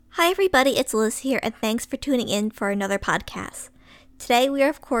Hi everybody, it's Liz here, and thanks for tuning in for another podcast. Today we are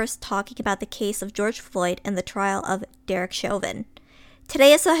of course talking about the case of George Floyd and the trial of Derek Chauvin.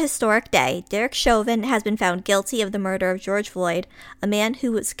 Today is a historic day. Derek Chauvin has been found guilty of the murder of George Floyd, a man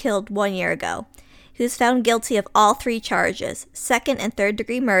who was killed 1 year ago. He was found guilty of all three charges: second and third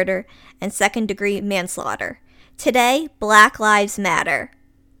degree murder and second degree manslaughter. Today, Black Lives Matter.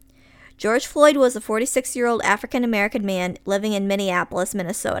 George Floyd was a 46-year-old African-American man living in Minneapolis,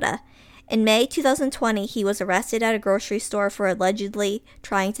 Minnesota. In May 2020, he was arrested at a grocery store for allegedly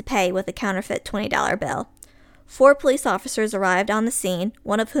trying to pay with a counterfeit $20 bill. 4 police officers arrived on the scene,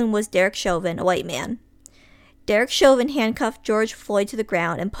 one of whom was Derek Chauvin, a white man. Derek Chauvin handcuffed George Floyd to the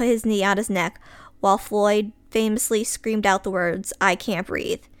ground and put his knee on his neck while Floyd famously screamed out the words, "I can't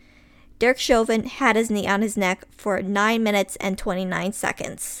breathe." Derek Chauvin had his knee on his neck for 9 minutes and 29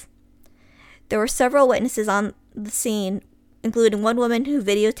 seconds. There were several witnesses on the scene, including one woman who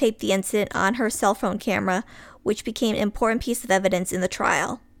videotaped the incident on her cell phone camera, which became an important piece of evidence in the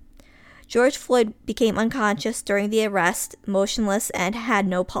trial. George Floyd became unconscious during the arrest, motionless, and had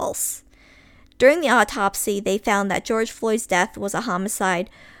no pulse. During the autopsy, they found that George Floyd's death was a homicide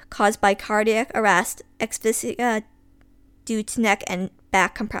caused by cardiac arrest, asphyxia due to neck and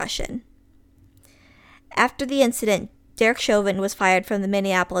back compression. After the incident, Derek Chauvin was fired from the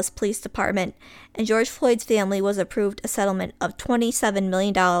Minneapolis Police Department, and George Floyd's family was approved a settlement of $27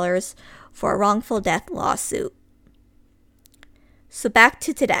 million for a wrongful death lawsuit. So back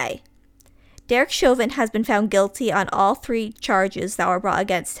to today. Derek Chauvin has been found guilty on all 3 charges that were brought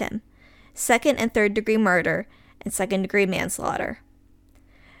against him: second and third degree murder and second degree manslaughter.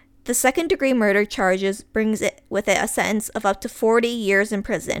 The second degree murder charges brings it with it a sentence of up to 40 years in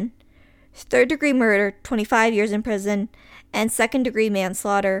prison. Third-degree murder, 25 years in prison, and second-degree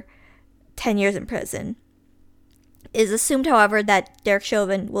manslaughter, 10 years in prison. It is assumed, however, that Derek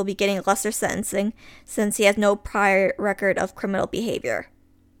Chauvin will be getting lesser sentencing since he has no prior record of criminal behavior.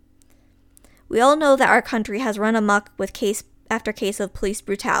 We all know that our country has run amok with case after case of police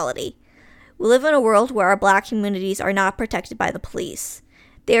brutality. We live in a world where our black communities are not protected by the police.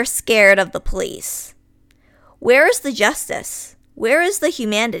 They are scared of the police. Where is the justice? Where is the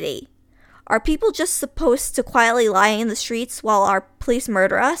humanity? Are people just supposed to quietly lie in the streets while our police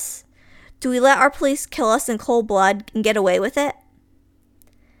murder us? Do we let our police kill us in cold blood and get away with it?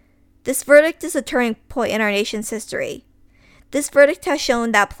 This verdict is a turning point in our nation's history. This verdict has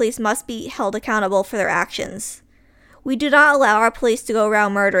shown that police must be held accountable for their actions. We do not allow our police to go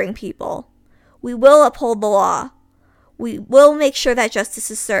around murdering people. We will uphold the law. We will make sure that justice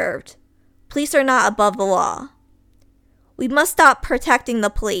is served. Police are not above the law. We must stop protecting the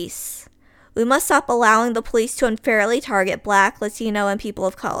police. We must stop allowing the police to unfairly target Black, Latino, and people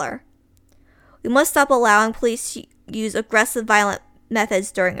of color. We must stop allowing police to use aggressive, violent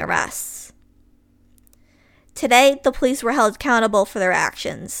methods during arrests. Today, the police were held accountable for their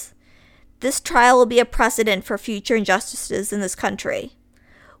actions. This trial will be a precedent for future injustices in this country.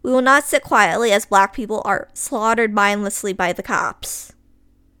 We will not sit quietly as Black people are slaughtered mindlessly by the cops.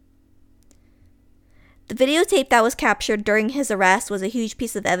 The videotape that was captured during his arrest was a huge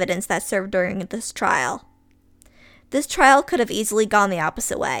piece of evidence that served during this trial. This trial could have easily gone the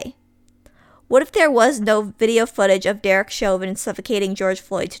opposite way. What if there was no video footage of Derek Chauvin suffocating George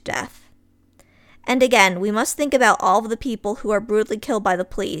Floyd to death? And again, we must think about all of the people who are brutally killed by the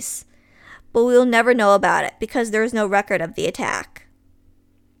police, but we will never know about it because there is no record of the attack.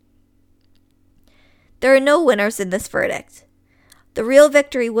 There are no winners in this verdict. The real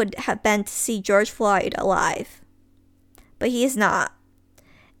victory would have been to see George Floyd alive. But he is not.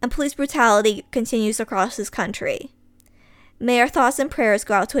 And police brutality continues across this country. May our thoughts and prayers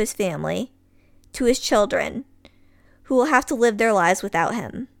go out to his family, to his children, who will have to live their lives without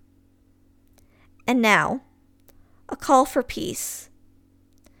him. And now, a call for peace.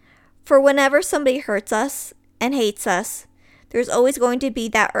 For whenever somebody hurts us and hates us, there's always going to be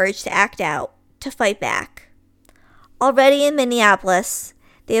that urge to act out, to fight back. Already in Minneapolis,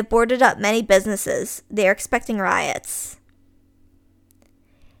 they have boarded up many businesses. They are expecting riots.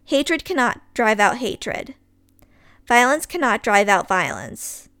 Hatred cannot drive out hatred. Violence cannot drive out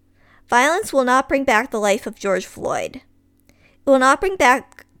violence. Violence will not bring back the life of George Floyd. It will not bring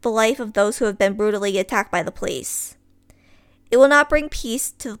back the life of those who have been brutally attacked by the police. It will not bring peace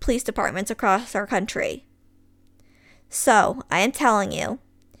to the police departments across our country. So, I am telling you,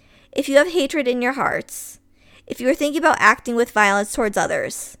 if you have hatred in your hearts, if you are thinking about acting with violence towards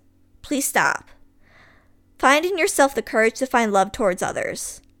others, please stop. Find in yourself the courage to find love towards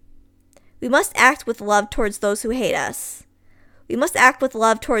others. We must act with love towards those who hate us. We must act with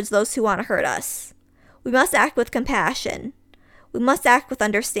love towards those who want to hurt us. We must act with compassion. We must act with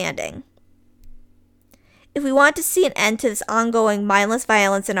understanding. If we want to see an end to this ongoing mindless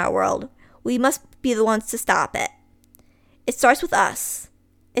violence in our world, we must be the ones to stop it. It starts with us.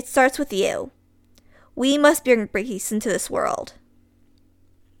 It starts with you. We must bring peace into this world.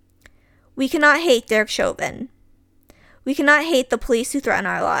 We cannot hate Derek Chauvin. We cannot hate the police who threaten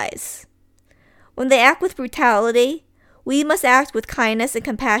our lives. When they act with brutality, we must act with kindness and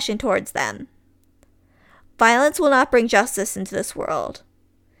compassion towards them. Violence will not bring justice into this world.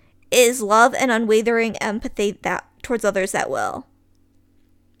 It is love and unwavering empathy towards others that will.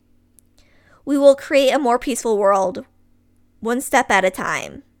 We will create a more peaceful world, one step at a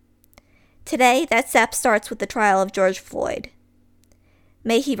time. Today, that step starts with the trial of George Floyd.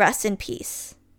 May he rest in peace.